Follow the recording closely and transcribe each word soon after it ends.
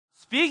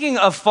Speaking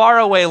of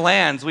faraway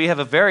lands, we have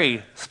a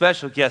very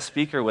special guest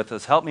speaker with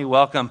us. Help me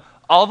welcome,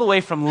 all the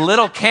way from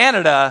Little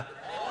Canada,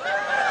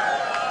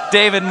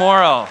 David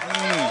Morrow.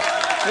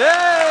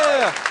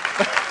 Yeah!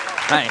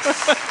 Nice.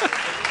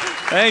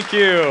 Thank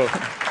you.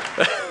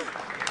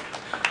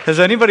 Has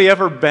anybody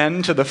ever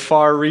been to the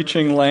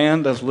far-reaching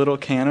land of Little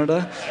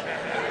Canada?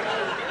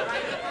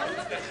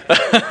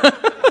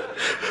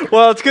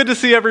 Well, it's good to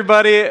see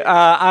everybody.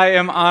 I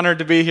am honored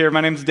to be here.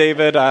 My name's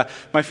David.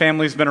 My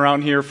family's been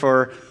around here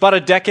for about a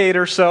decade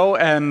or so,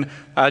 and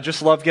I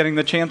just love getting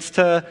the chance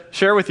to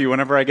share with you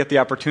whenever I get the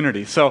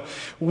opportunity. So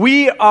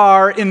we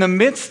are in the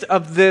midst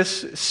of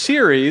this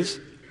series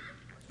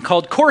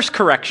called Course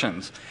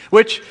Corrections,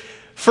 which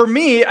for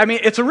me,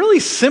 it's a really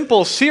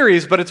simple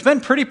series, but it's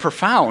been pretty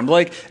profound.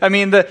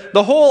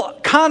 The whole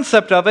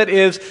concept of it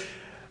is,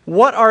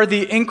 what are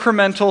the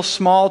incremental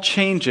small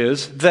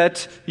changes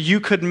that you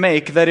could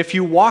make that if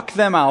you walk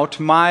them out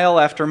mile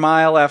after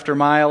mile after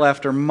mile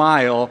after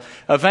mile,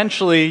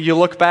 eventually you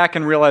look back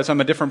and realize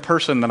I'm a different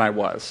person than I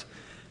was.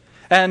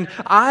 And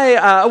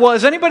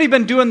has anybody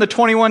been doing the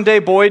 21-day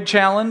Boyd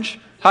challenge?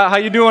 How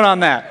you doing on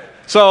that?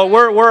 So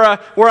we're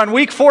on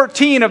week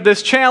 14 of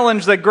this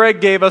challenge that Greg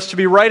gave us to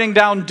be writing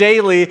down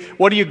daily,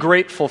 what are you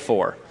grateful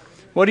for?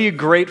 What are you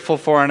grateful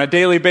for on a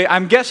daily basis?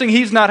 I'm guessing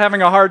he's not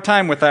having a hard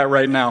time with that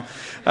right now.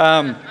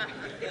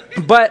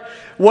 But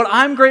what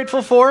I'm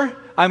grateful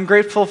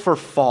for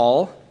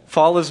fall.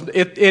 Fall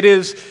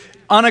is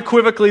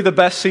unequivocally the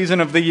best season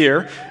of the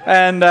year.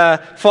 And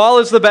fall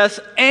is the best,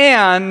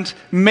 and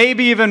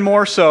maybe even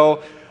more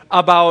so,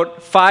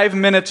 about 5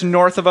 minutes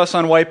north of us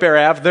on White Bear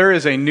Ave, there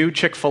is a new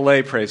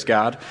Chick-fil-A, praise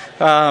God.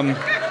 Woo!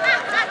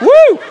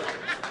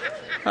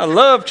 I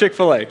love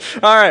Chick-fil-A.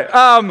 All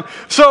right.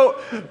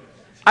 So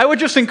I would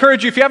just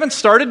encourage you, if you haven't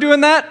started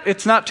doing that,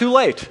 it's not too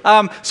late.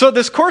 So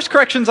this course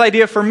corrections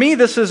idea, for me,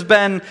 this has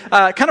been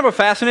kind of a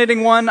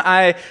fascinating one.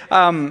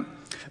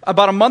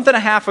 About a month and a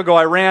half ago,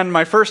 I ran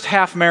my first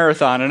half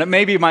marathon, and it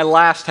may be my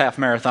last half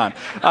marathon.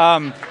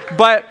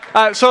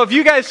 So have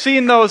you guys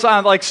seen those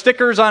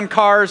stickers on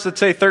cars that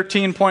say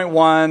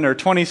 13.1 or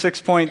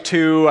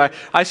 26.2?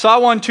 I saw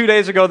one 2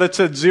 days ago that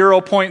said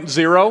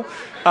 0.0.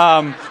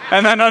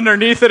 And then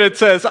underneath it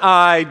says,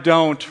 I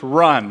don't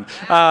run.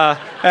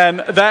 And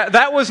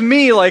that was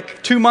me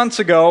 2 months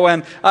ago.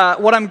 And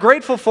what I'm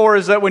grateful for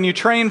is that when you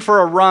train for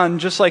a run,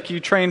 just like you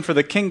train for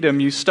the kingdom,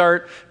 you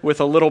start with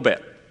a little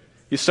bit.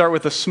 You start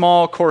with a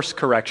small course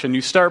correction.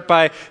 You start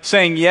by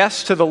saying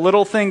yes to the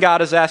little thing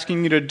God is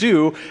asking you to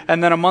do,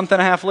 and then a month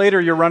and a half later,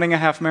 you're running a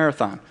half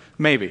marathon.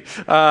 Maybe.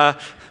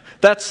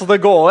 That's the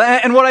goal.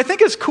 And what I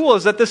think is cool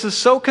is that this is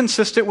so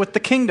consistent with the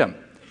kingdom.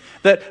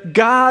 That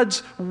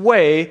God's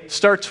way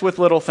starts with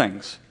little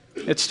things.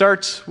 It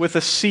starts with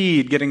a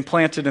seed getting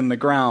planted in the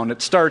ground.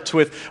 It starts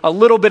with a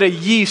little bit of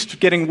yeast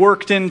getting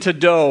worked into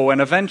dough,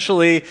 and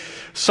eventually,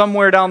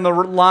 somewhere down the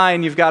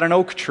line, you've got an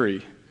oak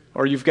tree,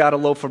 or you've got a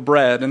loaf of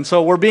bread. And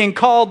so we're being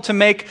called to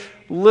make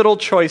little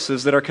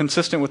choices that are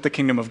consistent with the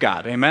kingdom of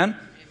God. Amen?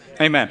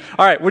 Amen.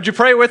 All right, would you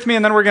pray with me,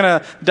 and then we're going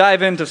to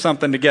dive into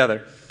something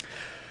together.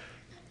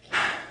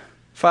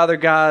 Father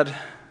God,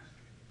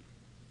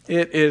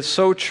 it is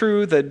so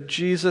true that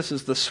Jesus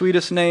is the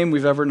sweetest name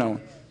we've ever known.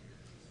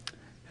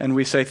 And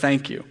we say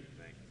thank you.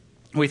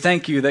 We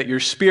thank you that your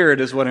Spirit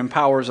is what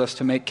empowers us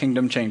to make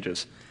kingdom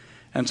changes.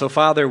 And so,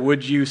 Father,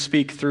 would you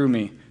speak through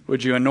me?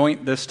 Would you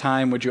anoint this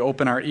time? Would you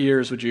open our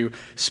ears? Would you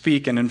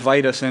speak and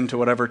invite us into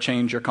whatever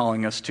change you're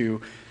calling us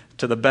to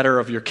the better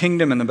of your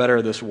kingdom and the better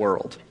of this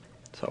world?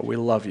 So we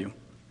love you.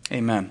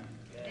 Amen.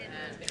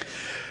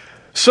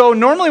 So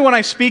normally when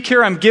I speak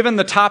here, I'm given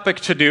the topic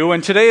to do,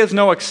 and today is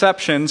no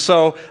exception.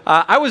 So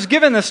I was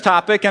given this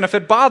topic, and if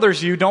it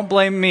bothers you, don't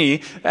blame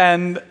me.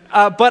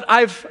 But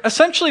I've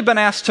essentially been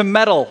asked to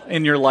meddle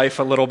in your life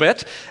a little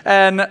bit.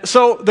 And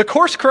so the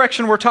course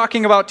correction we're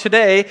talking about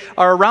today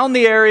are around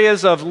the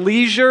areas of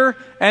leisure,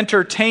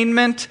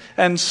 entertainment,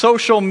 and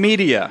social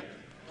media.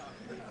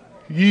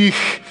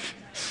 Yeesh.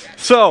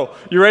 So,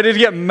 you ready to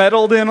get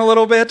meddled in a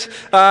little bit?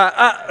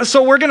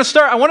 So we're going to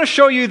start. I want to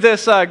show you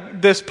this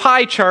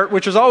pie chart,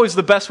 which is always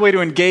the best way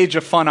to engage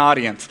a fun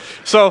audience.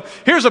 So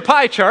here's a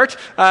pie chart,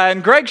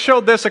 and Greg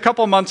showed this a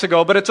couple months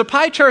ago, but it's a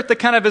pie chart that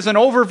kind of is an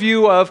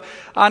overview of,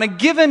 on a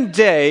given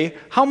day,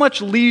 how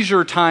much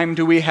leisure time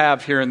do we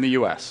have here in the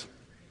U.S.?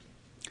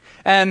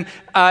 And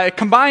it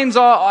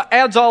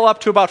adds all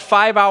up to about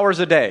 5 hours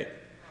a day.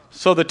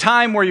 So the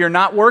time where you're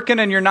not working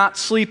and you're not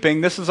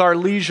sleeping, this is our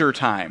leisure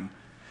time.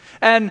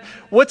 And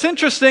what's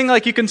interesting,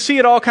 you can see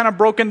it all kind of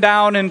broken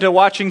down into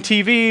watching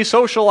TV,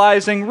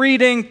 socializing,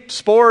 reading,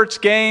 sports,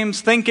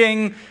 games,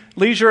 thinking,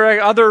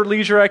 other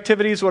leisure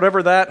activities,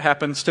 whatever that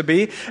happens to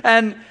be.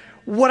 And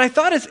what I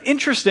thought is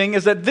interesting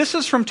is that this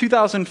is from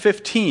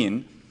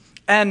 2015,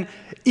 and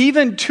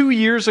even 2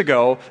 years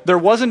ago, there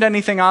wasn't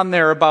anything on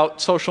there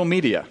about social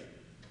media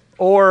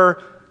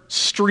or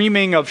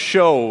streaming of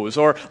shows,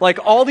 or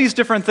all these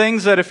different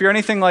things that, if you're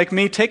anything like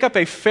me, take up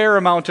a fair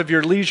amount of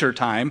your leisure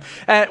time,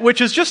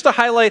 which is just to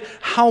highlight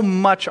how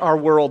much our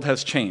world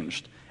has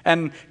changed.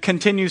 and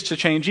continues to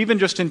change, even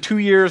just in 2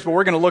 years, but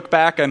we're going to look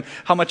back on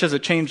how much has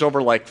it changed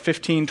over like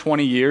 15,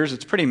 20 years.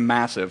 It's pretty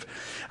massive.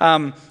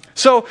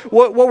 So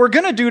what we're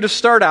going to do to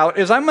start out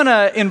is I'm going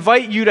to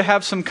invite you to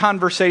have some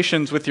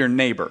conversations with your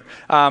neighbor.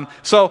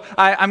 So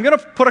I'm going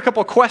to put a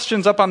couple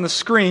questions up on the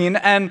screen,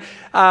 and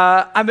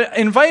I'm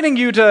inviting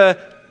you to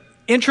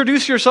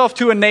introduce yourself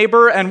to a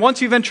neighbor, and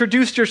once you've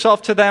introduced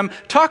yourself to them,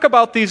 talk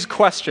about these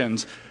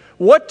questions.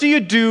 What do you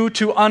do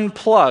to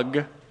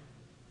unplug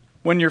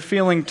when you're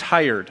feeling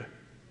tired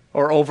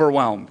or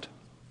overwhelmed?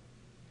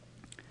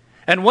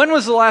 And when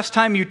was the last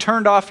time you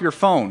turned off your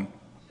phone?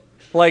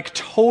 Like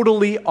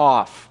totally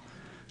off.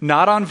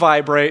 Not on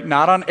vibrate,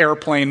 not on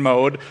airplane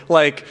mode,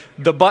 like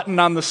the button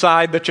on the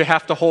side that you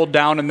have to hold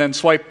down and then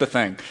swipe the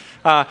thing.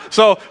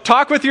 So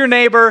talk with your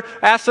neighbor,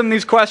 ask them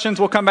these questions.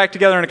 We'll come back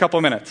together in a couple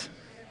of minutes.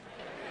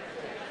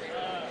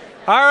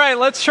 All right,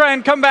 let's try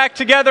and come back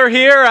together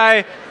here.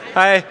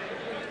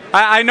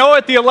 I know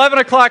at the 11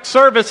 o'clock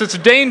service it's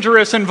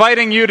dangerous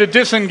inviting you to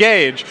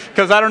disengage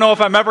because I don't know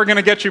if I'm ever going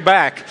to get you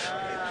back.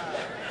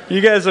 You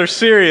guys are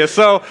serious.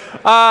 So,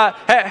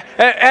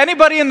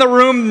 anybody in the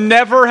room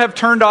never have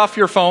turned off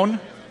your phone?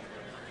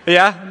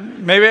 Yeah?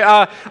 Maybe?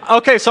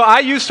 Okay, so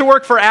I used to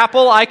work for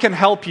Apple. I can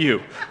help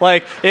you.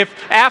 Like, if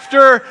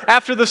after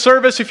the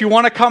service, if you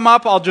want to come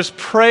up, I'll just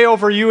pray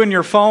over you and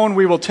your phone.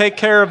 We will take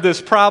care of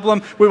this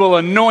problem. We will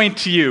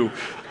anoint you.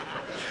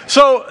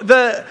 So,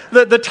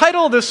 the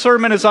title of this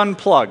sermon is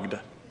Unplugged.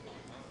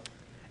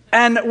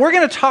 And we're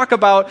going to talk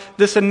about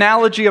this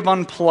analogy of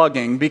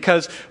unplugging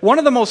because one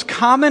of the most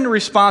common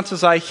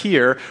responses I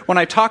hear when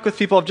I talk with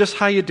people of just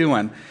how you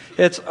doing,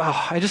 it's,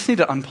 I just need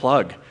to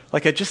unplug.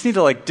 Like, I just need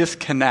to,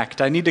 disconnect.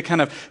 I need to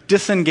kind of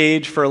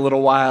disengage for a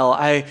little while.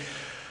 I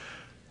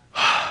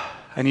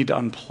need to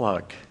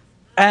unplug.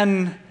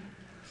 And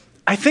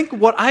I think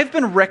what I've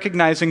been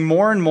recognizing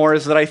more and more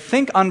is that I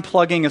think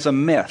unplugging is a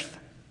myth.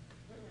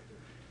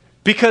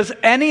 Because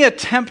any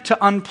attempt to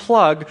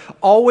unplug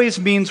always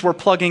means we're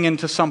plugging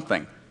into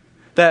something.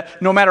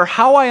 That no matter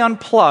how I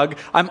unplug,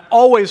 I'm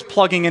always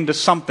plugging into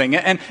something.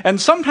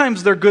 And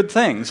sometimes they're good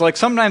things. Like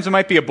sometimes it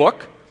might be a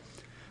book,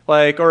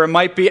 or it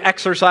might be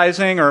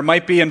exercising, or it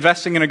might be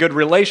investing in a good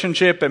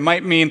relationship. It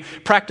might mean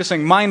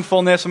practicing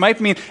mindfulness. It might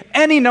mean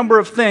any number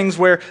of things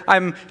where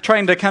I'm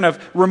trying to kind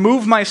of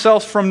remove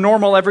myself from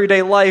normal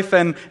everyday life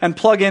and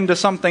plug into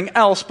something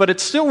else, but it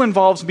still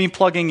involves me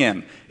plugging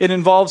in. It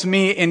involves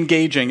me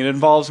engaging. It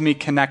involves me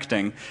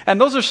connecting. And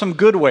those are some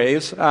good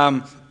ways.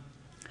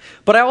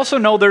 But I also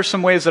know there's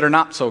some ways that are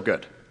not so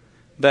good,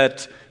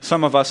 that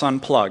some of us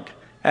unplug.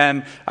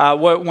 And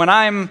when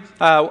I'm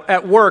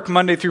at work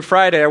Monday through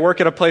Friday, I work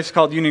at a place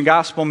called Union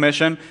Gospel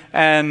Mission.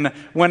 And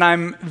when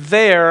I'm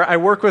there, I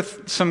work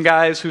with some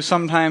guys who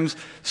sometimes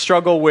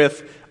struggle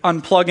with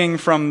unplugging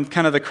from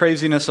kind of the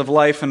craziness of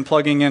life and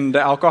plugging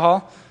into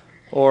alcohol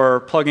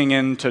or plugging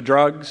into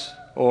drugs.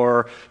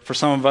 Or for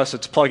some of us,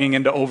 it's plugging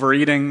into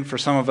overeating. For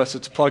some of us,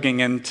 it's plugging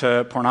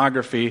into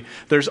pornography.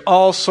 There's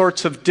all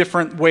sorts of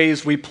different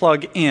ways we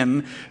plug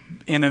in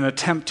an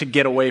attempt to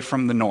get away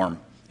from the norm,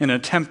 in an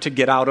attempt to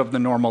get out of the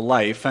normal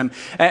life. And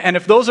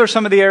if those are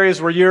some of the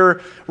areas where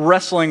you're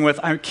wrestling with,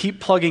 I keep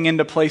plugging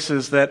into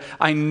places that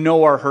I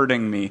know are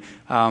hurting me,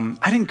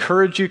 I'd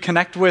encourage you,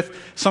 connect with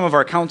some of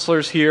our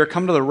counselors here,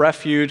 come to the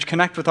Refuge,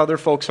 connect with other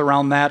folks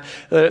around that.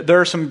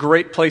 There are some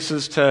great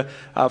places to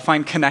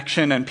find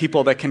connection and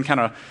people that can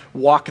kind of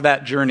walk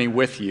that journey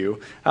with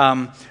you.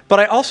 But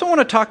I also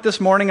want to talk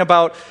this morning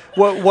about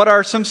what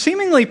are some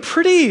seemingly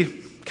pretty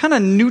kind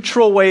of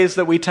neutral ways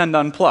that we tend to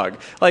unplug.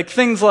 Like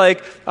things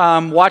like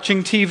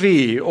watching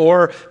TV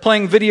or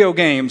playing video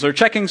games or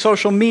checking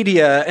social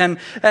media. And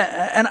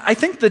I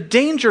think the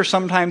danger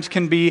sometimes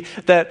can be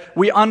that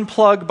we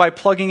unplug by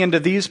plugging into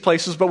these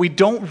places, but we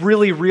don't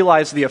really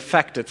realize the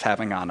effect it's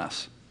having on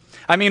us.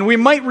 I mean, we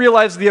might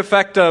realize the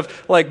effect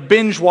of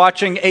binge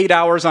watching 8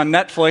 hours on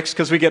Netflix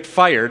because we get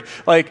fired.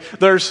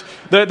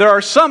 There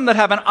are some that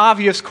have an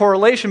obvious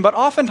correlation, but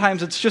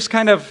oftentimes it's just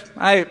kind of,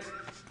 I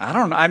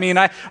don't know. I mean,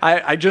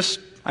 I'm just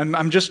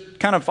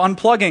kind of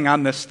unplugging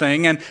on this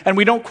thing, and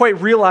we don't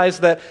quite realize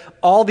that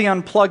all the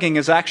unplugging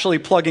is actually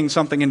plugging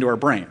something into our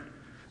brain.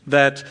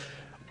 That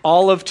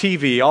all of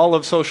TV, all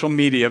of social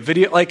media,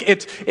 video,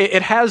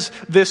 it has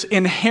this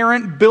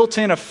inherent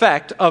built-in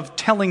effect of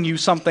telling you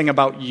something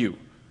about you.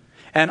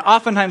 And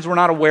oftentimes we're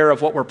not aware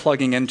of what we're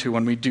plugging into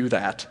when we do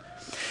that.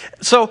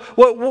 So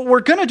what we're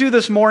going to do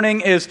this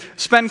morning is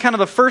spend kind of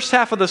the first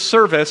half of the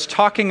service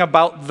talking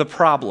about the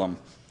problem.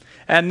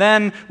 And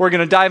then we're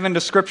going to dive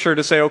into Scripture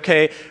to say,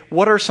 okay,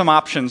 what are some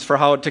options for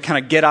how to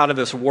kind of get out of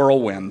this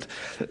whirlwind?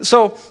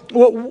 So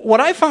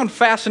what I found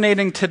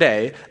fascinating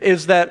today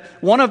is that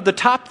one of the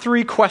top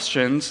 3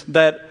 questions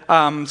that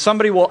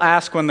somebody will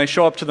ask when they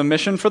show up to the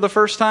mission for the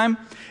first time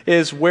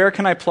is, where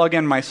can I plug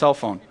in my cell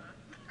phone?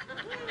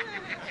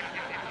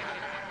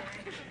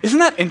 Isn't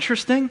that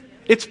interesting?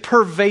 It's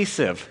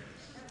pervasive.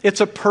 It's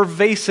a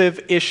pervasive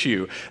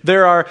issue.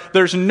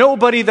 There's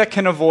nobody that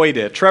can avoid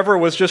it. Trevor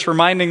was just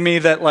reminding me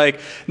that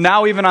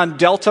now even on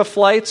Delta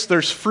flights,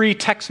 there's free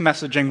text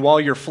messaging while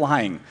you're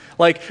flying.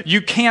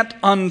 You can't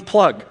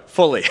unplug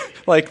fully.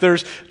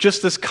 There's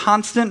just this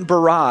constant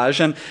barrage.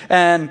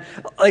 And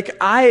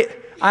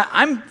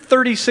I'm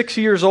 36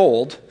 years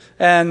old,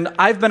 and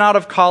I've been out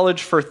of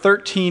college for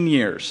 13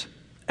 years.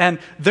 And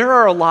there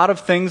are a lot of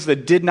things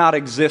that did not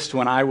exist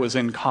when I was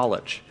in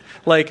college.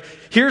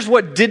 Here's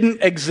what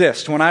didn't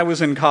exist when I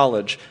was in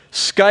college.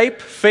 Skype,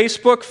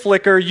 Facebook,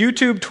 Flickr,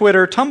 YouTube,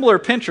 Twitter, Tumblr,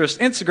 Pinterest,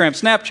 Instagram,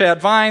 Snapchat,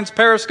 Vines,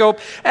 Periscope,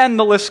 and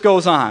the list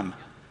goes on.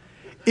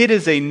 It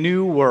is a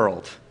new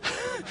world.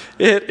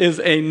 It is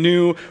a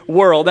new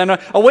world. And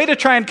a way to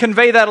try and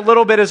convey that a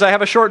little bit is I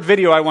have a short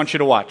video I want you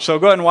to watch. So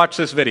go ahead and watch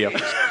this video.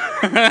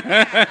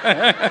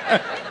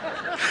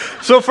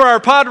 So for our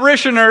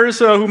podritioners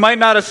who might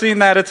not have seen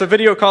that, it's a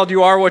video called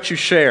You Are What You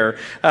Share.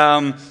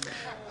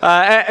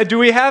 Do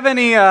we have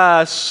any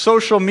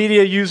social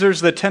media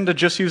users that tend to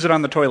just use it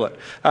on the toilet?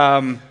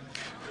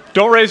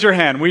 Don't raise your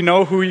hand. We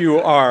know who you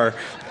are.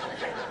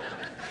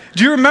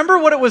 Do you remember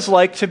what it was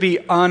like to be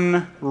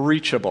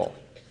unreachable?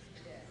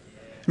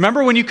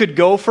 Remember when you could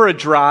go for a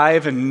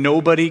drive and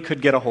nobody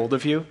could get a hold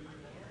of you?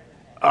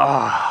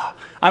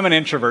 I'm an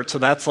introvert, so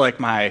that's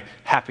my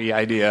happy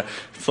idea.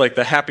 It's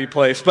the happy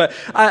place. But,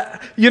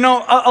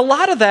 a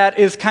lot of that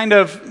is kind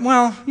of,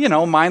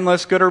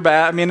 mindless, good or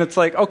bad. I mean, it's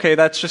okay,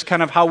 that's just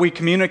kind of how we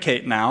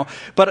communicate now.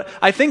 But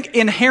I think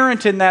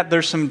inherent in that,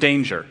 there's some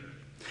danger.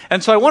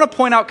 And so I want to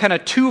point out kind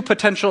of two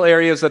potential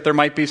areas that there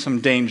might be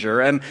some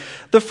danger. And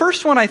the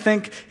first one, I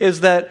think,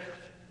 is that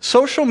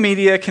social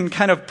media can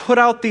kind of put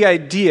out the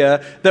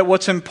idea that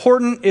what's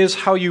important is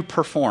how you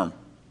perform.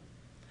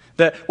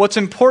 That what's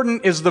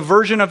important is the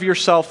version of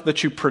yourself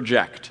that you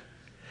project.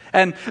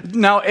 And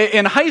now,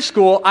 in high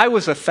school, I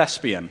was a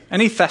thespian.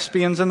 Any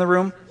thespians in the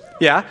room?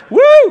 Yeah?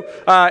 Woo!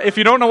 If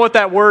you don't know what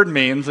that word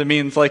means, it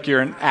means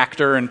you're an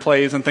actor in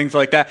plays and things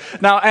like that.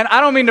 Now, and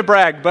I don't mean to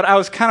brag, but I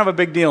was kind of a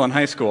big deal in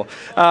high school.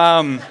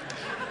 I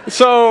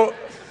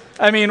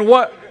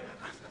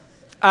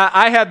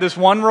had this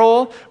one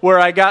role where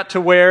I got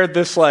to wear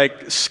this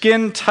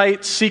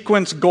skin-tight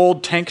sequence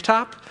gold tank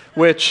top,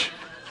 which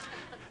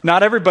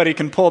not everybody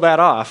can pull that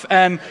off.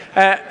 And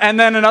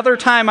then another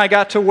time I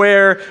got to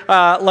wear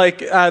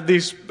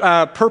these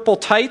purple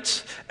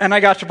tights, and I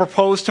got to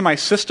propose to my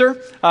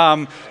sister.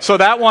 So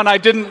that one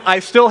I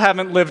still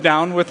haven't lived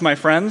down with my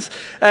friends.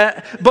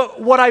 But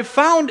what I've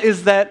found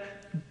is that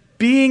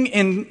being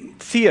in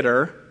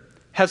theater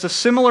has a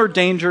similar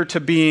danger to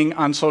being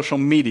on social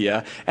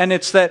media, and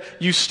it's that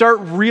you start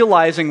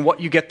realizing what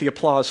you get the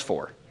applause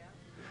for.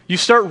 You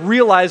start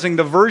realizing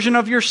the version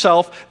of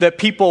yourself that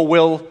people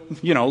will,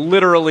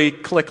 literally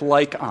click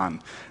like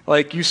on.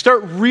 You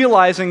start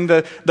realizing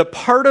the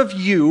part of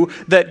you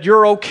that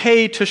you're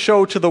okay to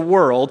show to the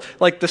world,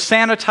 the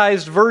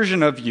sanitized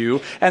version of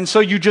you, and so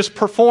you just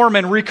perform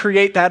and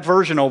recreate that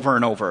version over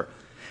and over.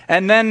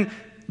 And then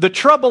the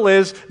trouble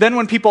is, then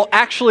when people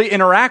actually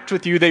interact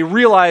with you, they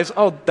realize,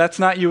 oh, that's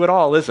not you at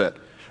all, is it?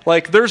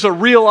 There's a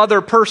real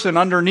other person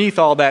underneath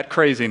all that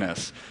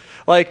craziness.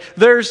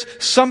 There's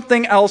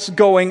something else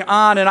going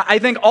on. And I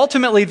think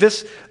ultimately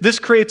this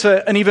creates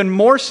an even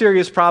more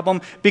serious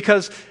problem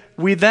because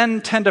we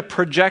then tend to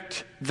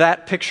project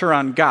that picture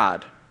on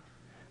God.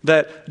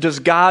 That, does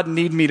God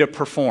need me to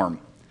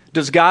perform?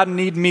 Does God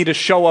need me to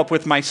show up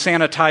with my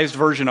sanitized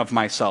version of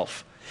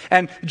myself?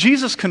 And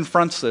Jesus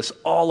confronts this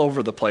all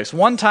over the place.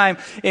 One time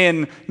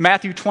in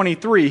Matthew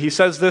 23, he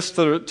says this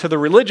to the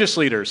religious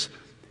leaders.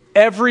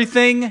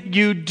 Everything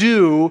you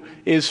do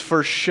is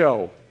for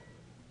show.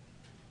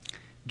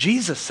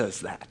 Jesus says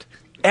that.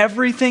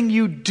 Everything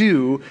you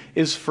do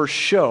is for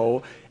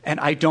show, and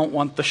I don't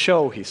want the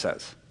show, he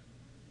says.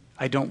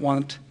 I don't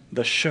want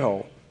the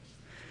show.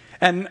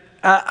 And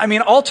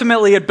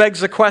ultimately it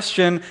begs the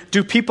question,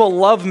 do people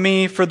love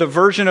me for the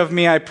version of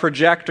me I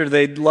project, or do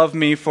they love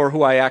me for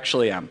who I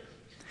actually am?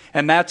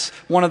 And that's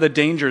one of the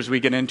dangers we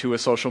get into with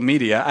social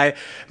media.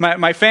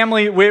 My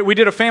family, we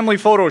did a family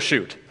photo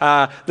shoot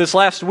this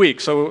last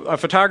week. So a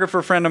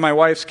photographer friend of my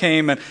wife's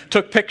came and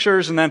took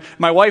pictures, and then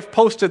my wife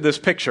posted this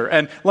picture.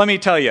 And let me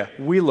tell you,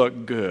 we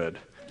look good.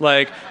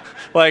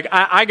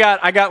 I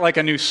got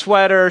a new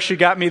sweater. She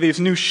got me these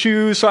new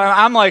shoes. So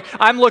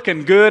I'm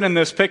looking good in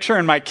this picture,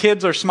 and my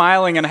kids are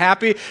smiling and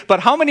happy.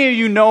 But how many of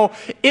you know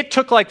it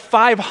took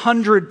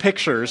 500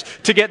 pictures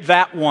to get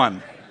that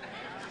one?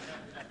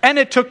 And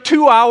it took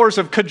 2 hours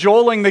of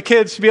cajoling the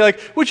kids to be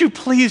would you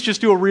please just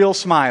do a real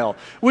smile?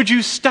 Would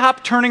you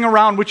stop turning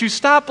around? Would you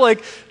stop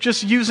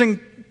just using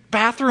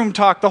bathroom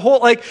talk? The whole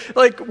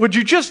would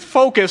you just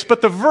focus? But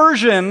the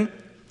version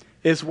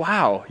is,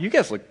 wow, you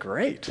guys look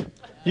great.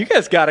 You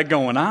guys got it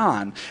going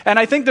on. And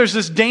I think there's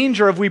this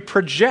danger of we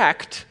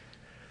project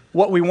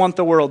what we want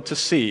the world to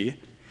see,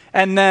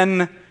 and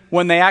then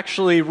when they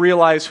actually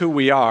realize who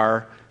we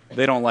are,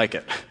 they don't like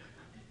it.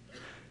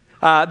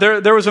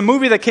 There was a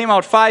movie that came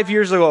out 5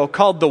 years ago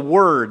called The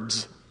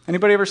Words.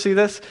 Anybody ever see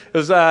this? It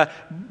was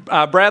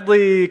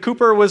Bradley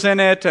Cooper was in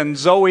it, and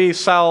Zoe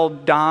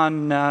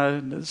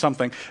Saldana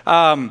something.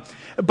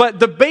 But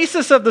the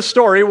basis of the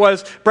story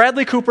was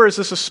Bradley Cooper is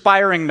this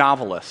aspiring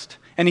novelist,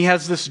 and he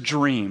has this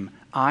dream.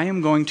 I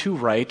am going to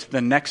write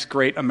the next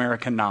great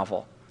American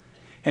novel.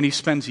 And he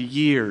spends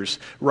years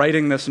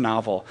writing this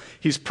novel.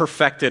 He's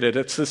perfected it.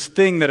 It's this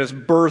thing that is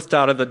birthed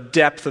out of the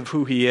depth of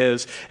who he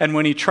is. And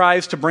when he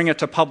tries to bring it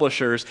to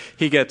publishers,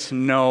 he gets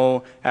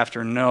no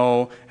after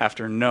no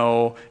after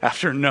no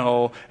after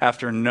no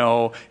after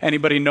no.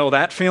 Anybody know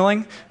that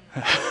feeling?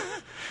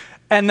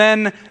 And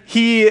then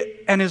he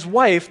and his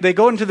wife, they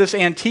go into this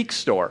antique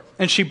store,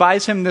 and she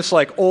buys him this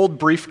like old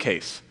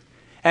briefcase.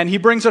 And he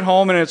brings it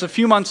home, and it's a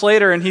few months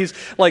later, and he's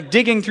like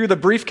digging through the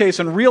briefcase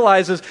and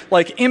realizes,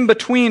 like in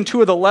between two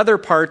of the leather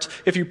parts,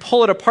 if you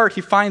pull it apart,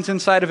 he finds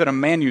inside of it a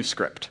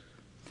manuscript.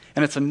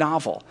 And it's a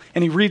novel.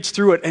 And he reads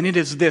through it, and it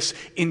is this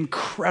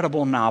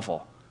incredible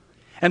novel.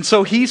 And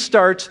so he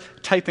starts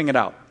typing it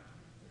out.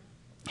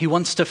 He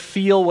wants to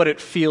feel what it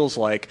feels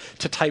like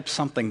to type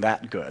something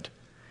that good.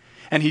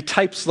 And he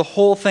types the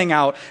whole thing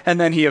out,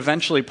 and then he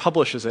eventually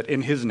publishes it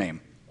in his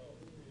name.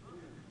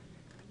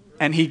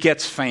 And he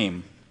gets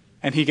fame.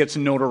 And he gets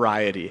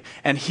notoriety.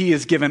 And he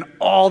is given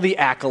all the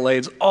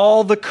accolades,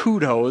 all the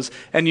kudos.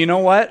 And you know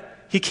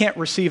what? He can't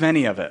receive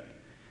any of it.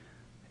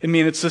 I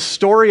mean, it's the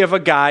story of a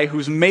guy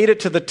who's made it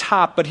to the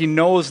top, but he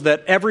knows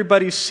that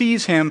everybody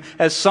sees him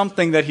as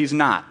something that he's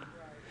not.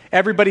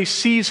 Everybody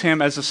sees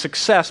him as a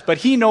success, but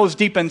he knows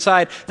deep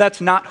inside,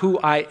 that's not who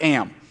I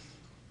am.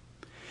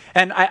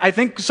 And I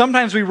think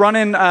sometimes we run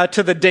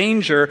into the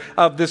danger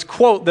of this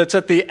quote that's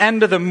at the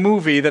end of the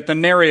movie that the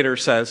narrator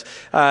says.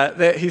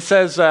 That he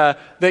says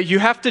that you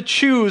have to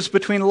choose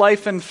between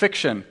life and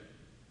fiction.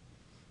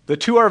 The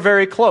two are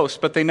very close,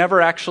 but they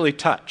never actually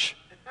touch.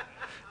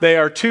 They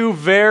are two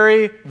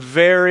very,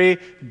 very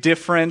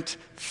different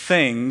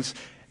things.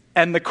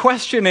 And the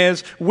question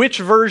is, which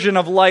version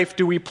of life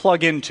do we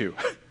plug into?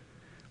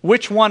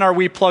 Which one are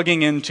we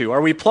plugging into? Are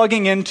we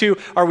plugging into,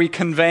 are we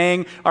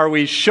conveying, are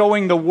we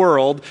showing the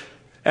world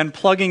and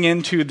plugging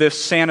into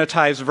this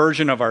sanitized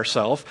version of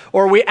ourselves?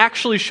 Or are we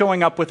actually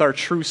showing up with our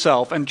true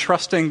self and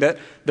trusting that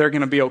they're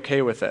going to be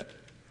okay with it?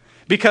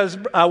 Because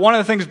one of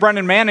the things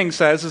Brendan Manning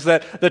says is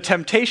that the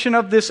temptation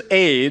of this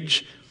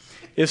age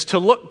is to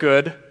look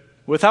good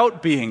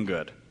without being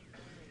good.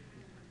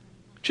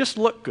 Just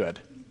look good.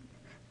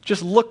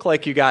 Just look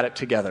like you got it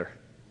together.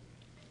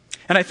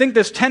 And I think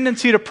this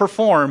tendency to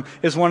perform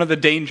is one of the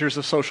dangers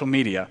of social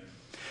media.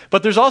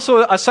 But there's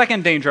also a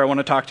second danger I want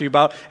to talk to you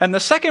about. And the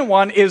second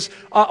one is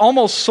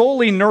almost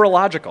solely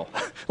neurological.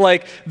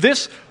 Like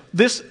this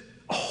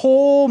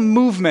whole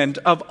movement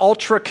of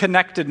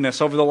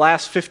ultra-connectedness over the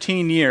last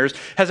 15 years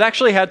has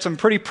actually had some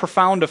pretty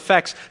profound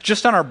effects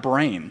just on our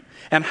brain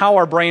and how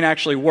our brain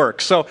actually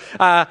works. So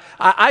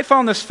I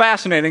found this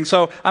fascinating.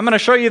 So I'm going to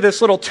show you this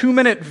little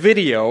 2-minute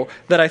video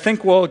that I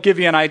think will give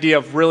you an idea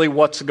of really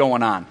what's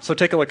going on. So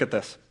take a look at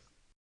this.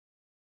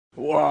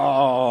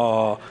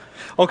 Whoa.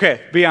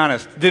 Okay, be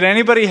honest. Did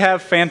anybody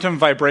have phantom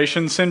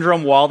vibration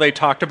syndrome while they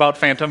talked about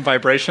phantom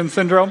vibration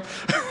syndrome?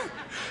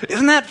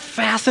 Isn't that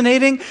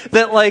fascinating?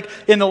 That like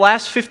in the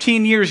last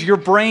 15 years, your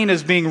brain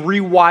is being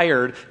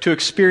rewired to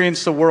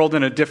experience the world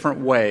in a different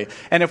way.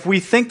 And if we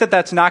think that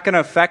that's not going to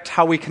affect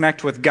how we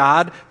connect with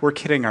God, we're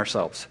kidding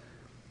ourselves.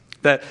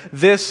 That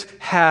this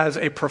has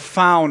a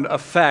profound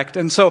effect.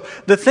 And so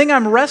the thing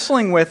I'm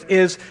wrestling with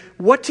is,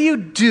 what do you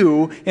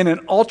do in an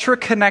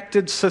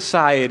ultra-connected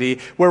society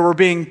where we're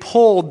being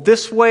pulled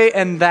this way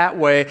and that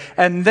way,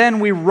 and then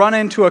we run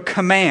into a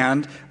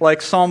command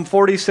like Psalm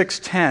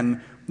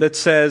 46:10 that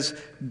says,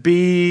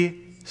 "Be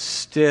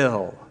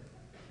still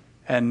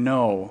and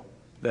know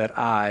that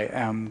I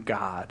am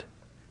God."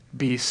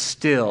 Be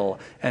still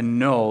and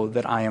know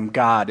that I am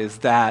God. Is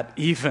that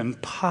even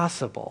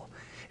possible?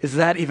 Is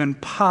that even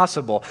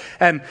possible?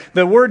 And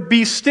the word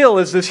be still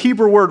is this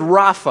Hebrew word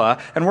rapha,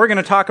 and we're going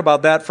to talk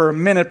about that for a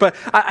minute. But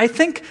I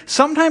think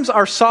sometimes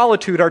our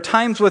solitude, our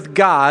times with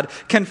God,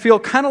 can feel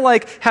kind of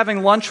like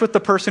having lunch with the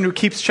person who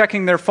keeps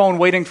checking their phone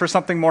waiting for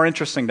something more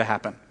interesting to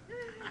happen.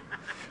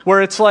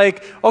 Where it's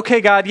like,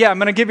 okay, God, yeah, I'm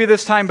going to give you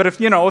this time, but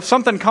if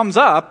something comes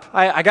up,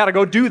 I got to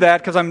go do that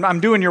because I'm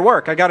doing your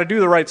work. I got to do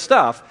the right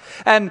stuff.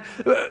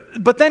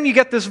 But then you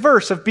get this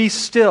verse of be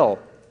still.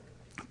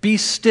 Be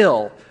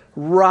still.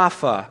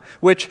 Rapha,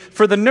 which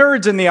for the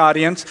nerds in the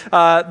audience,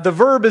 the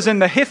verb is in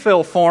the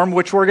hifil form,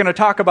 which we're going to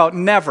talk about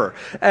never.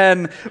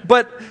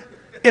 But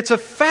it's a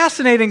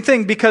fascinating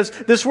thing because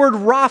this word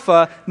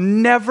Rapha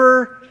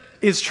never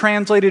is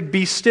translated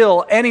be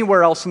still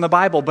anywhere else in the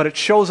Bible, but it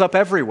shows up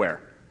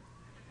everywhere.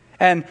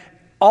 And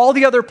all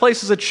the other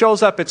places it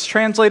shows up, it's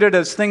translated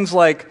as things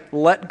like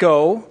let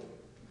go,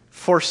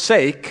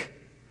 forsake,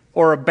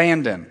 or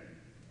abandon.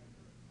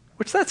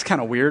 Which that's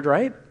kind of weird,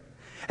 right?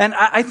 And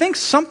I think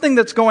something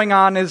that's going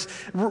on is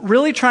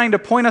really trying to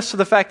point us to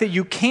the fact that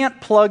you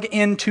can't plug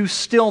into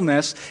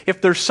stillness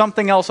if there's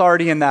something else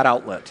already in that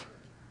outlet.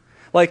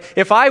 Like,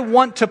 if I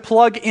want to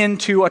plug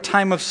into a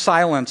time of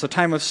silence, a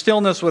time of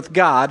stillness with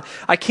God,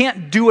 I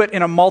can't do it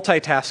in a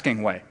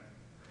multitasking way.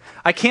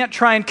 I can't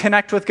try and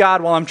connect with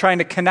God while I'm trying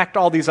to connect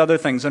all these other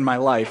things in my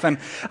life. And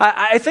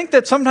I think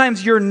that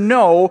sometimes your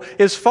no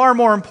is far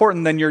more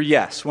important than your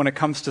yes when it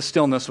comes to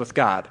stillness with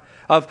God.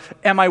 Of,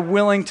 am I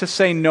willing to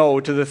say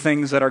no to the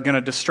things that are going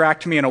to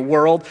distract me in a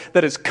world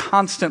that is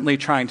constantly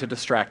trying to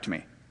distract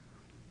me?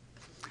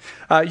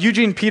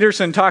 Eugene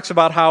Peterson talks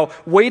about how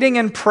waiting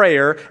in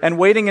prayer and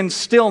waiting in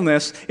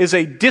stillness is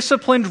a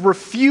disciplined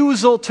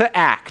refusal to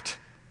act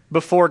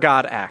before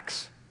God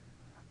acts.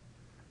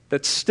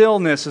 That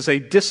stillness is a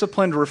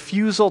disciplined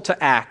refusal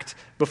to act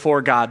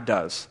before God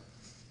does.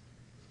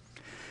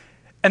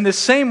 And the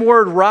same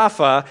word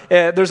Rapha,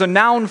 there's a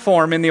noun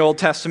form in the Old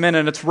Testament,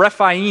 and it's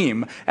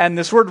Rephaim. And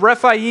this word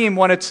Rephaim,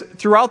 when it's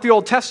throughout the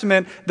Old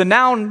Testament, the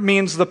noun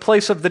means the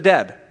place of the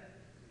dead.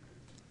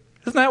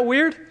 Isn't that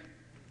weird?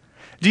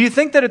 Do you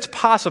think that it's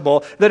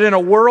possible that in a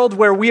world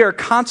where we are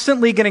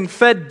constantly getting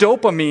fed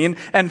dopamine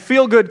and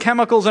feel-good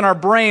chemicals in our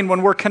brain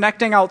when we're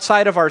connecting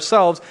outside of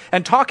ourselves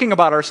and talking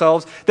about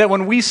ourselves, that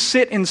when we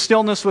sit in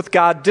stillness with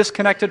God,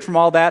 disconnected from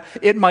all that,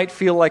 it might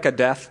feel like a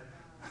death?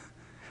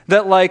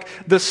 That like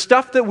the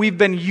stuff that we've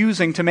been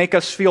using to make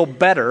us feel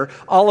better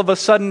all of a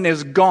sudden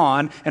is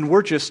gone and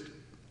we're just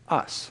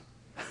us.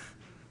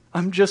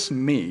 I'm just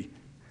me.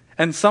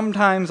 And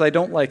sometimes I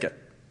don't like it.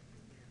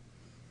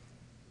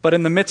 But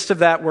in the midst of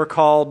that, we're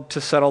called to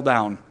settle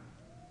down.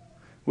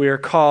 We are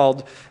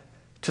called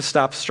to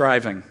stop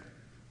striving.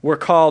 We're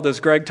called, as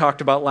Greg talked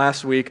about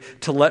last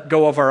week, to let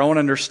go of our own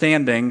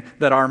understanding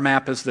that our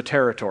map is the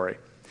territory.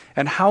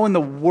 And how in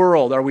the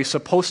world are we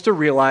supposed to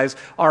realize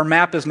our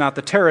map is not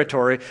the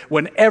territory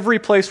when every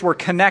place we're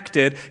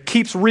connected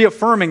keeps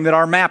reaffirming that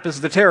our map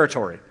is the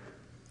territory?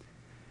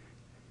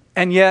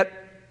 And yet,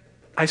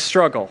 I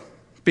struggle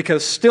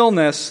because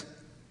stillness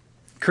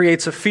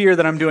creates a fear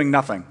that I'm doing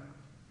nothing.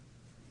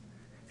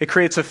 It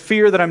creates a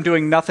fear that I'm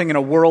doing nothing in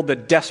a world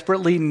that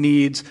desperately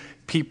needs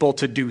people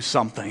to do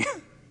something.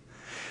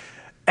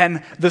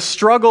 And the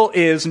struggle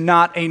is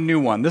not a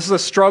new one. This is a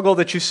struggle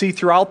that you see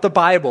throughout the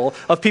Bible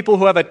of people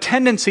who have a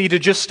tendency to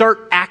just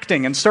start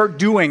acting and start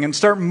doing and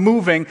start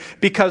moving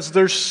because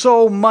there's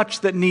so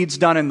much that needs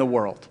done in the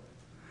world.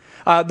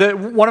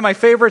 One of my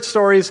favorite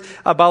stories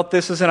about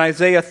this is in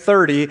Isaiah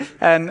 30.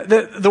 And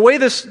the way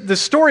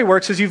this story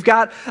works is you've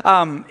got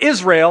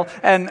Israel,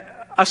 and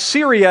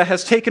Assyria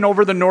has taken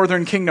over the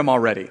northern kingdom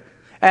already.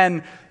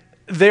 And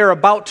they're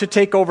about to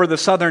take over the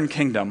southern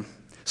kingdom.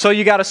 So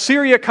you got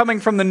Assyria coming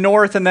from the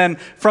north, and then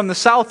from the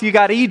south you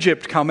got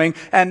Egypt coming,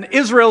 and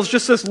Israel's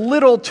just this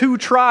little two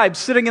tribes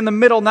sitting in the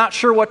middle, not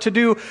sure what to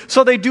do,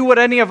 so they do what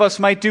any of us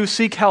might do,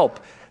 seek help.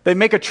 They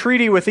make a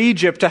treaty with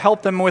Egypt to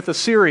help them with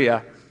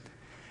Assyria.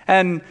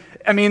 And,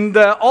 I mean,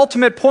 the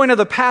ultimate point of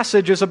the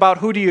passage is about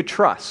who do you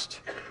trust?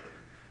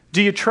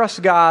 Do you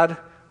trust God,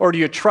 or do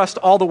you trust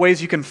all the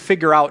ways you can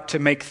figure out to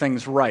make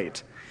things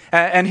right?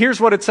 And here's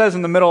what it says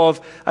in the middle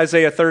of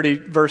Isaiah 30,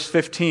 verse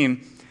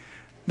 15.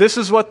 This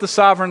is what the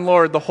sovereign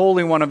Lord, the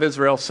Holy One of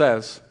Israel,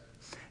 says.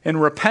 In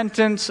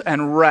repentance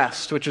and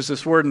rest, which is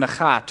this word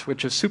nachat,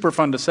 which is super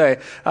fun to say,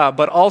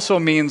 but also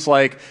means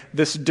like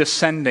this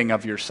descending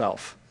of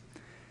yourself.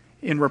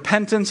 In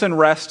repentance and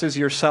rest is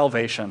your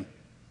salvation.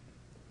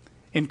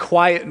 In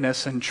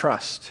quietness and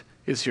trust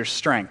is your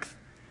strength.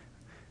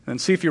 And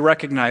see if you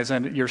recognize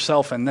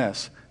yourself in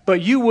this.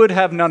 But you would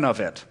have none of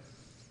it.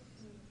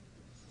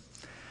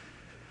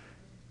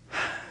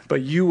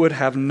 But you would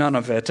have none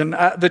of it. And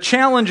the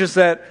challenge is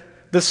that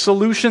the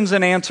solutions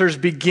and answers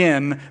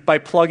begin by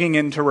plugging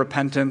into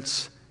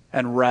repentance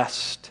and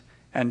rest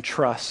and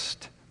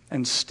trust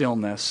and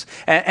stillness.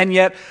 And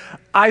yet,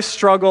 I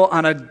struggle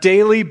on a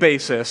daily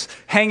basis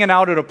hanging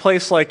out at a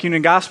place like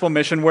Union Gospel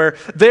Mission where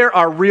there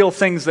are real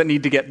things that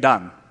need to get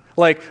done.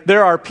 Like,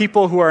 there are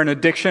people who are in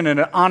addiction and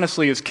it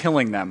honestly is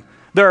killing them.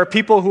 There are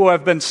people who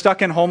have been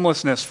stuck in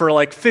homelessness for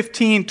like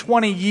 15,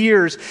 20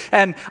 years,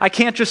 and I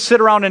can't just sit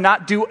around and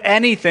not do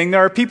anything. There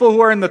are people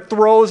who are in the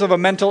throes of a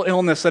mental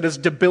illness that is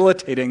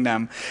debilitating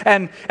them.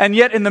 And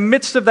yet in the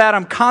midst of that,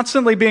 I'm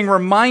constantly being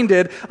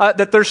reminded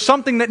that there's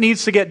something that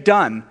needs to get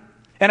done.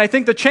 And I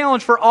think the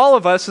challenge for all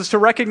of us is to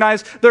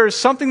recognize there is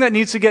something that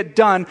needs to get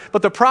done,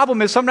 but the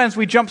problem is sometimes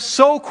we jump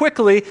so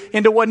quickly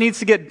into what needs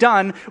to get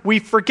done, we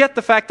forget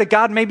the fact that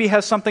God maybe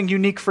has something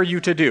unique for you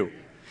to do.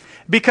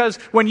 Because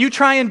when you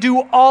try and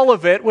do all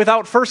of it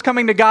without first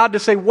coming to God to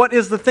say, what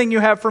is the thing you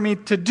have for me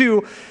to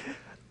do?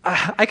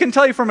 I can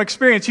tell you from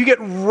experience, you get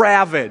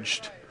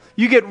ravaged.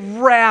 You get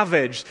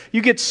ravaged.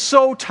 You get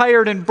so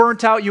tired and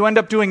burnt out, you end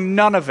up doing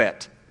none of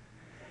it.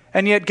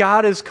 And yet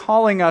God is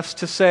calling us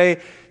to say,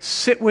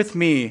 sit with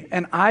me,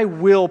 and I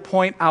will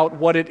point out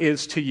what it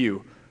is to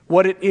you,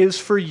 what it is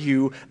for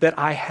you that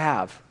I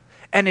have.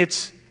 And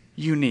it's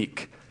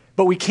unique.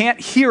 But we can't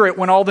hear it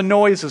when all the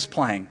noise is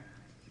playing.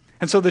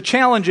 And so the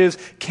challenge is,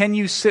 can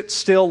you sit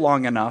still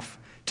long enough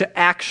to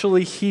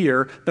actually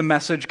hear the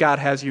message God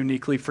has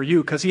uniquely for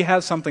you? Because He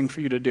has something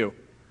for you to do.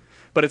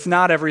 But it's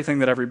not everything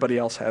that everybody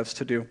else has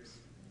to do.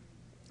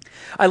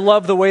 I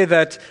love the way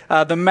that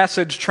the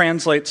Message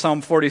translates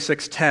Psalm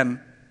 46:10.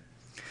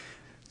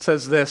 It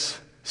says this,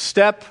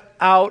 "Step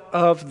out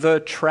of the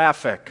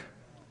traffic.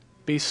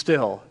 Be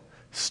still.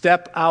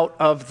 Step out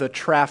of the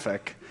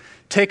traffic.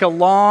 Take a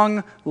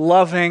long,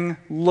 loving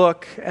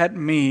look at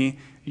me,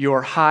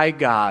 your high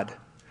God.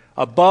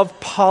 Above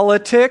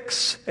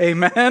politics,"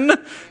 amen,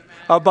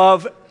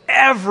 "above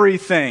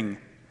everything."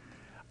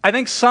 I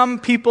think some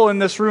people in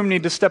this room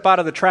need to step out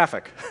of the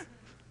traffic.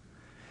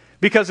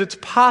 Because it's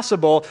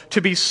possible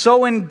to be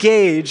so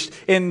engaged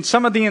in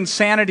some of the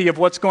insanity of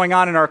what's going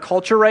on in our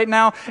culture right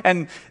now,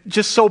 and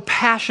just so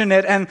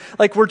passionate, and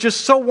like we're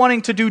just so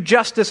wanting to do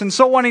justice and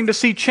so wanting to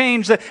see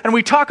change, and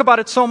we talk about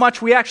it so much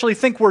we actually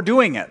think we're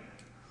doing it.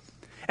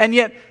 And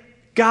yet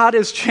God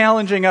is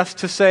challenging us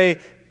to say,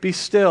 be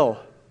still,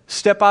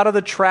 step out of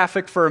the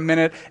traffic for a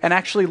minute and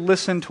actually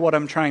listen to what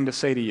I'm trying to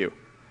say to you.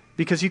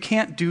 Because you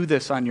can't do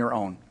this on your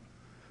own.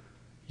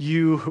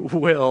 You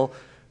will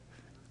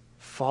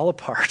fall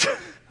apart,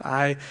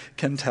 I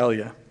can tell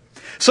you.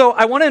 So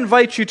I want to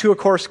invite you to a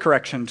course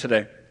correction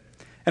today.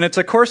 And it's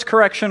a course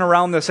correction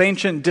around this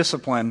ancient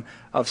discipline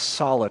of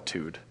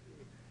solitude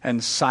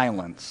and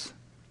silence.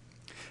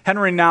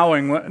 Henry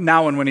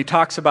Nouwen, when he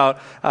talks about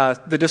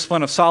the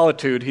discipline of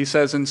solitude, he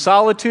says, "In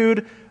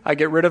solitude, I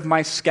get rid of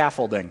my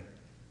scaffolding."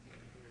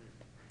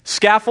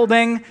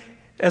 Scaffolding,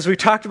 as we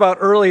talked about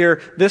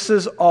earlier, this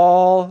is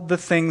all the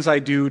things I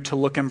do to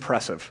look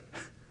impressive.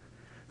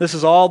 This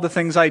is all the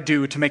things I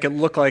do to make it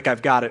look like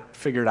I've got it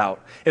figured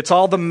out. It's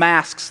all the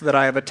masks that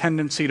I have a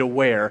tendency to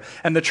wear.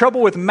 And the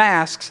trouble with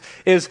masks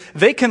is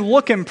they can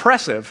look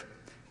impressive,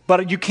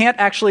 but you can't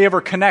actually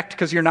ever connect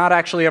because you're not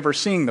actually ever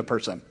seeing the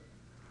person.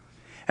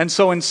 And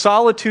so in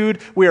solitude,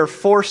 we are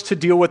forced to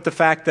deal with the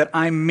fact that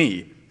I'm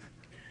me.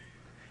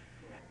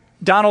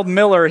 Donald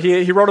Miller,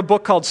 he wrote a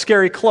book called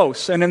Scary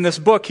Close, and in this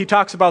book he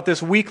talks about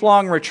this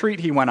week-long retreat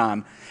he went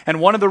on. And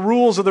one of the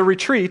rules of the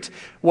retreat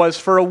was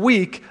for a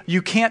week,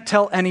 you can't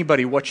tell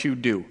anybody what you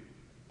do.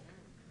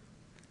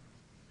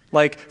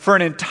 Like, for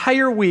an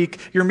entire week,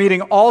 you're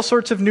meeting all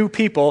sorts of new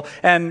people,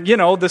 and,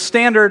 the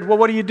standard, well,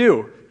 what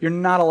do? You're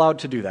not allowed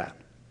to do that.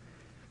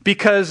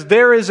 Because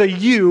there is a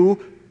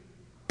you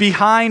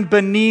behind,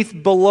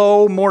 beneath,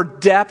 below, more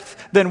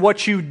depth than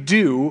what you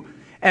do.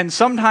 And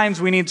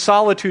sometimes we need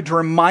solitude to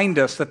remind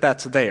us that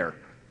that's there.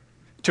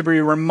 To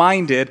be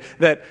reminded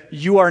that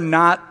you are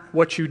not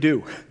what you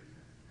do.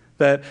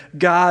 That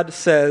God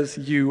says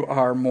you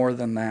are more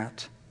than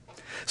that.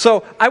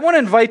 So I want to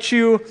invite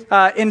you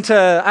I'm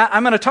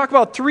going to talk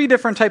about 3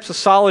 different types of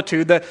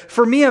solitude that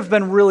for me have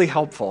been really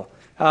helpful.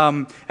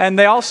 And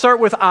they all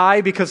start with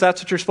I because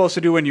that's what you're supposed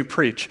to do when you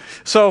preach.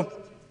 So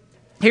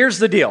here's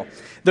the deal.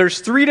 There's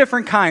 3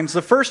 different kinds.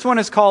 The first one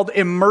is called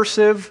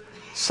immersive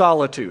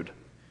solitude.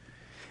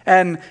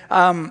 And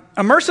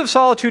immersive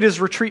solitude is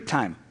retreat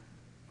time.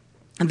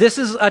 And this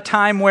is a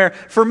time where,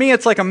 for me,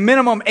 it's like a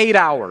minimum 8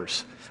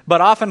 hours. But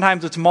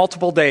oftentimes it's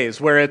multiple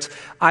days where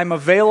I'm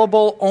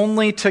available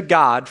only to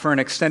God for an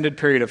extended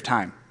period of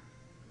time.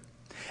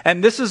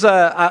 And this is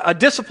a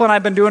discipline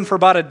I've been doing for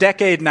about a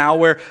decade now,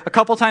 where a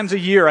couple times a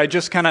year I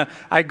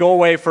go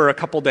away for a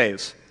couple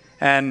days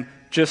and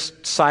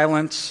just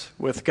silence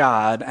with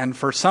God. And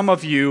for some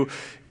of you,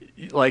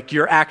 like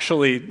you're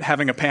actually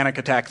having a panic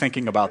attack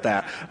thinking about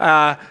that.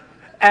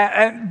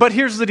 But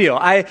here's the deal.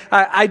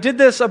 I did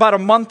this about a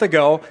month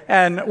ago,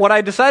 and what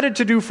I decided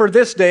to do for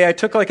this day, I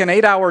took like an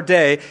 8-hour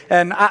day,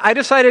 and I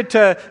decided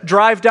to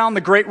drive down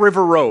the Great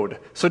River Road,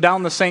 so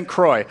down the St.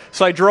 Croix.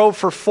 So I drove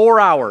for 4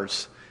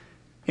 hours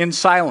in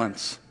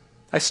silence.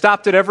 I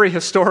stopped at every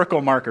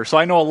historical marker, so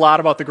I know a lot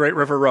about the Great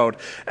River Road.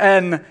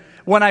 And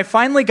when I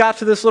finally got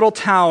to this little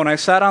town, I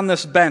sat on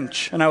this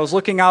bench, and I was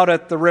looking out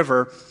at the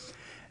river,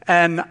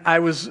 and I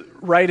was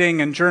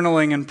writing and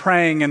journaling and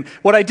praying. And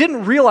what I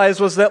didn't realize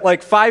was that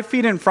like 5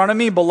 feet in front of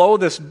me, below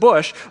this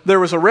bush, there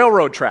was a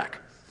railroad track.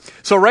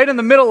 So right in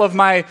the middle of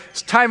my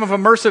time of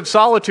immersive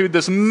solitude,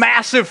 this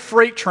massive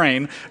freight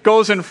train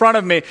goes in front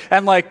of me.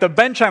 And like the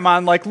bench I'm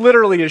on, like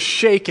literally is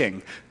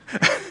shaking.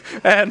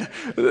 But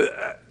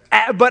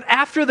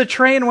after the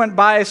train went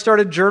by, I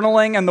started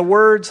journaling. And the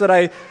words that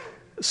I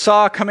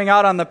saw coming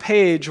out on the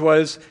page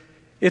was,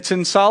 it's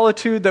in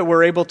solitude that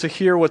we're able to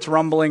hear what's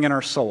rumbling in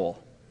our soul.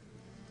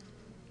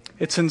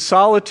 It's in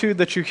solitude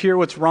that you hear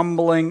what's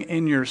rumbling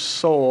in your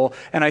soul,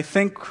 and I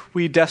think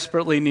we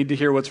desperately need to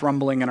hear what's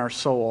rumbling in our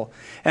soul.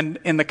 And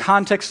in the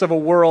context of a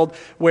world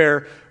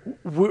where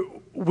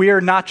we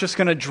are not just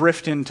going to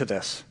drift into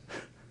this.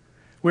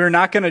 We're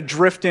not going to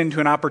drift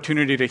into an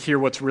opportunity to hear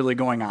what's really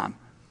going on.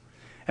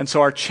 And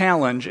so our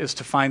challenge is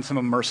to find some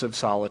immersive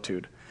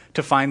solitude,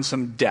 to find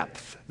some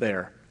depth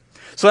there.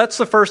 So that's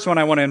the first one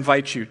I want to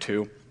invite you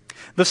to.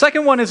 The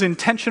second one is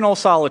intentional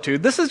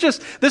solitude. This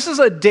is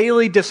a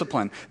daily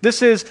discipline.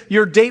 This is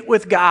your date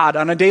with God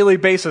on a daily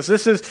basis.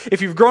 This is,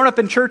 if you've grown up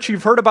in church,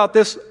 you've heard about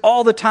this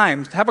all the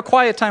time. Have a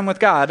quiet time with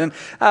God. And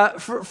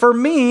for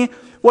me,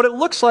 what it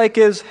looks like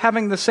is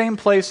having the same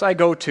place I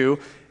go to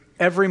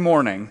every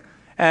morning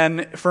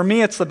And for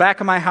me, it's the back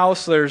of my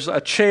house. There's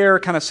a chair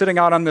kind of sitting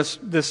out on this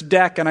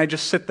deck, and I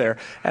just sit there.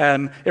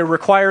 And it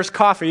requires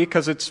coffee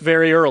because it's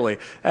very early.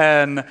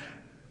 And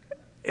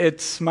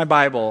it's my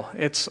Bible.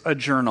 It's a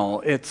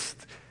journal. It's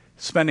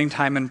spending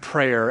time in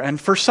prayer.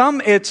 And for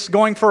some, it's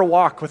going for a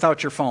walk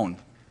without your phone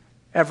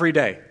every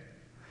day.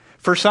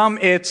 For some,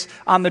 it's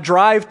on the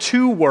drive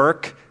to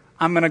work,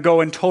 I'm going to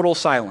go in total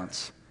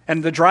silence.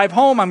 And the drive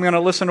home, I'm going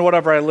to listen to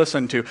whatever I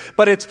listen to.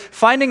 But it's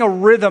finding a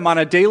rhythm on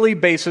a daily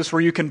basis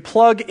where you can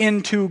plug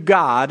into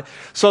God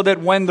so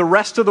that when the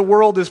rest of the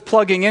world is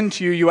plugging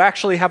into you, you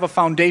actually have a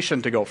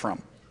foundation to go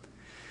from.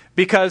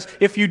 Because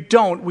if you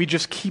don't, we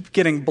just keep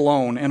getting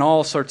blown in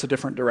all sorts of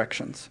different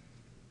directions.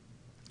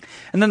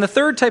 And then the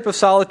third type of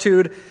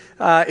solitude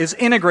is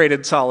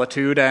integrated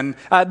solitude. And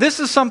this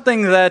is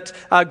something that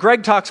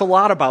Greg talks a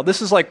lot about.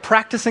 This is like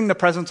practicing the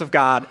presence of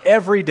God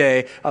every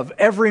day, of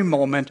every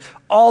moment,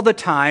 all the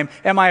time.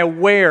 Am I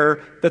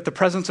aware that the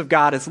presence of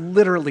God is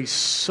literally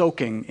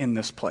soaking in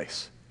this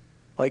place?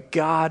 Like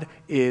God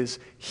is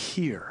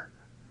here.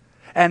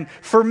 And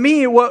for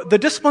me, the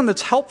discipline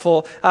that's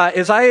helpful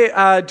is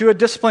I do a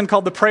discipline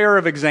called the prayer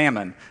of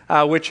examine,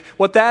 which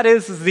what that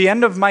is the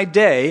end of my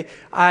day,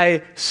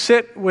 I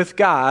sit with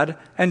God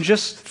and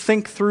just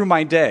think through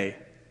my day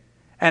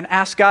and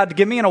ask God to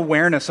give me an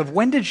awareness of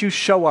when did you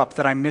show up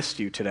that I missed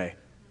you today?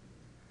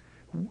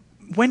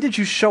 When did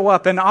you show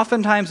up? And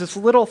oftentimes it's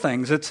little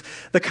things. It's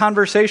the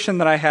conversation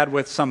that I had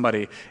with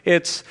somebody.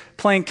 It's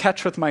playing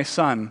catch with my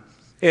son.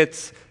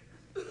 It's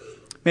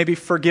maybe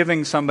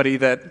forgiving somebody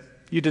that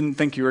you didn't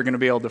think you were going to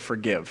be able to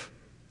forgive.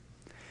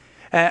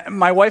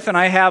 My wife and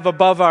I have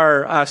above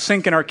our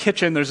sink in our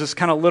kitchen, there's this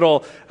kind of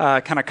little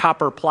kind of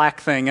copper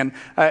plaque thing, and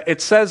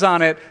it says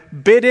on it,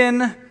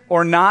 bidden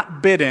or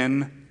not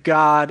bidden,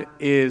 God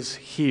is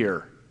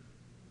here.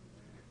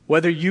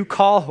 Whether you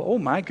call, oh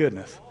my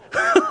goodness,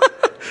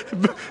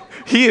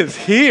 He is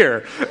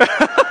here.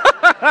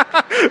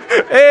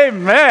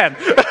 Amen.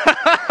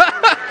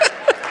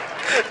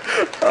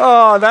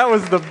 Oh, that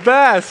was the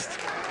best.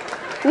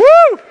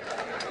 Woo!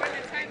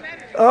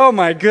 Oh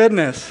my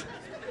goodness.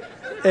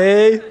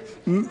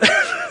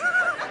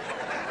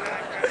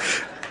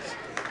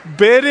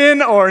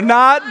 Bidden or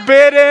not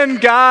bidden,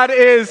 God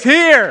is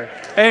here.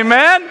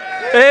 Amen?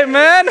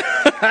 Amen?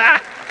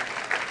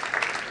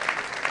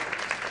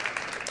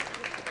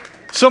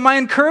 So my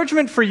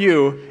encouragement for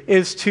you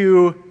is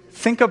to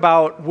think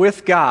about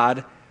with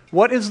God,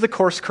 what is the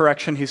course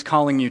correction He's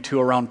calling you to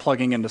around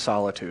plugging into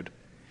solitude?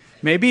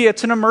 Maybe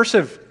it's an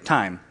immersive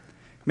time.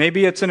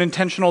 Maybe it's an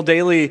intentional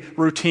daily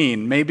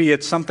routine. Maybe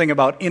it's something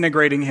about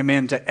integrating Him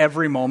into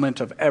every moment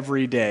of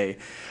every day.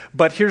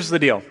 But here's the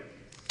deal.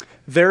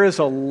 There is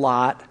a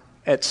lot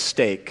at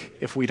stake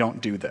if we don't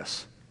do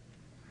this.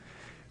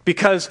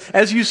 Because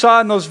as you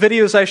saw in those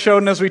videos I showed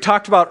and as we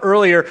talked about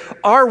earlier,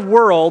 our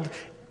world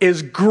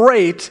is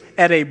great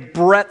at a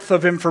breadth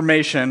of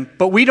information,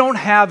 but we don't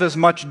have as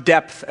much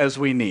depth as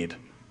we need.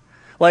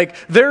 Like,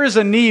 there is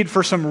a need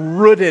for some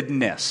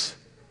rootedness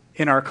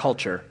in our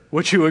culture.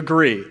 Would you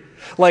agree?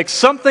 Like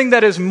something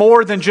that is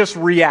more than just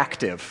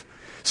reactive.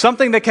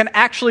 Something that can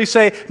actually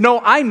say, no,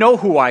 I know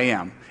who I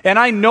am. And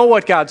I know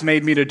what God's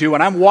made me to do.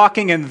 And I'm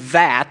walking in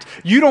that.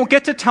 You don't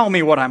get to tell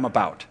me what I'm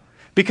about.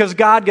 Because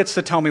God gets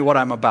to tell me what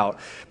I'm about.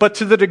 But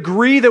to the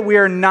degree that we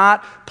are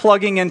not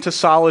plugging into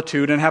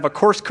solitude and have a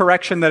course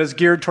correction that is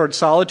geared towards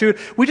solitude,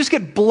 we just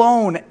get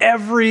blown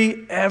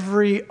every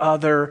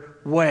other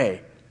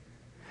way.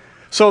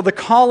 So the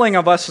calling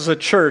of us as a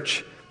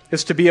church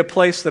is to be a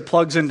place that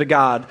plugs into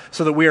God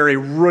so that we are a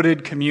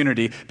rooted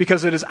community.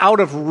 Because it is out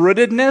of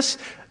rootedness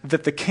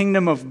that the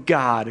kingdom of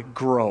God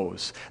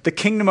grows. The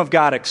kingdom of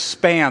God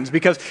expands.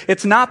 Because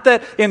it's not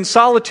that in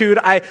solitude,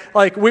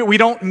 we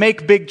don't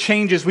make big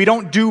changes. We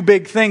don't do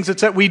big things.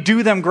 It's that we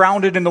do them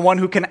grounded in the one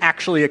who can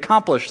actually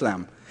accomplish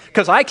them.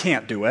 Because I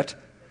can't do it.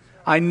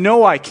 I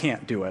know I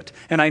can't do it.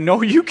 And I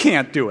know you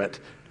can't do it.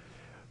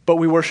 But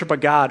we worship a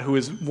God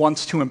who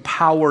wants to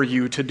empower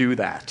you to do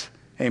that.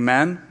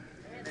 Amen?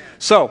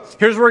 So,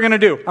 here's what we're going to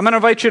do. I'm going to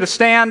invite you to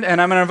stand, and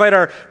I'm going to invite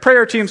our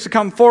prayer teams to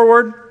come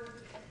forward.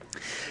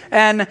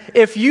 And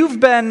if you've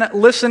been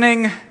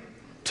listening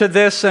to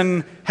this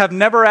and have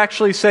never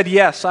actually said,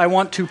 yes, I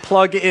want to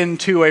plug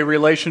into a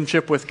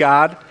relationship with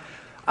God,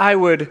 I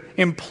would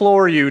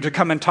implore you to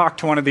come and talk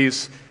to one of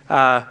these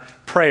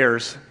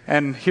prayers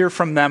and hear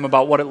from them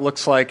about what it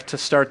looks like to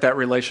start that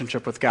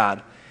relationship with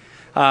God.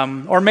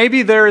 Or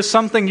maybe there is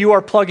something you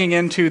are plugging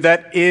into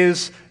that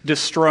is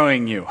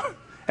destroying you,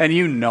 and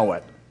you know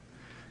it.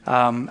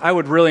 I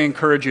would really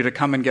encourage you to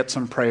come and get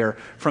some prayer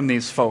from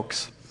these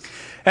folks.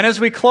 And as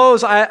we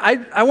close,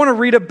 I want to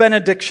read a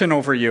benediction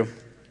over you.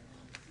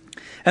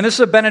 And this is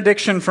a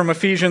benediction from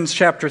Ephesians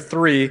chapter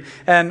 3.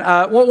 And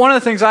one of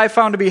the things I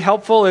found to be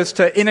helpful is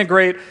to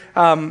integrate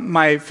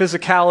my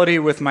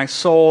physicality with my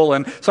soul.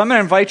 And so I'm going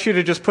to invite you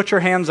to just put your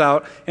hands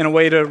out in a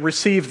way to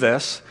receive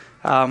this,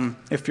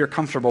 if you're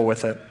comfortable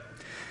with it.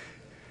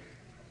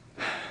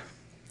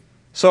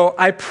 So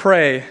I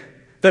pray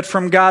that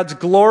from God's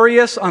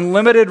glorious,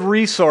 unlimited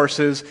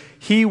resources,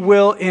 He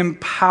will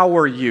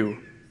empower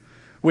you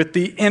with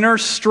the inner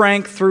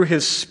strength through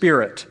his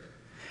Spirit.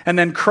 And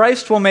then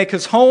Christ will make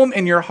his home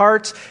in your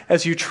hearts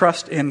as you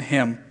trust in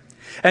him.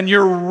 And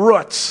your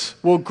roots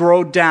will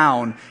grow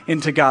down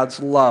into God's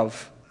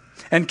love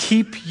and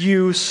keep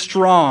you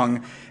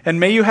strong. And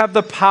may you have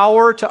the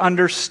power to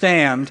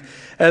understand,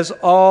 as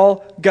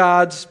all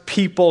God's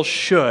people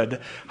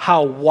should,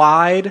 how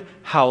wide,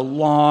 how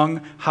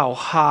long, how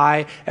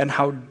high, and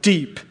how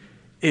deep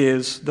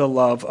is the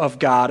love of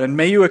God. And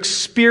may you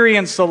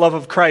experience the love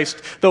of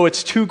Christ, though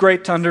it's too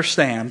great to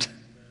understand.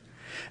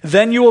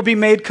 Then you will be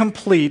made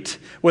complete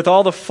with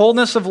all the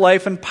fullness of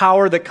life and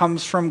power that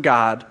comes from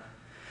God.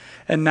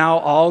 And now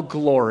all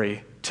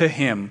glory to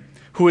him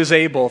who is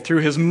able, through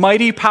his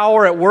mighty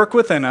power at work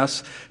within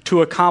us,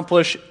 to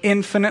accomplish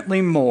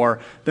infinitely more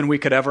than we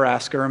could ever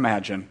ask or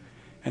imagine.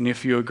 And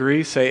if you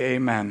agree, say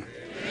amen.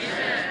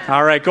 Amen.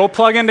 All right, go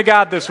plug into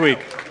God this week.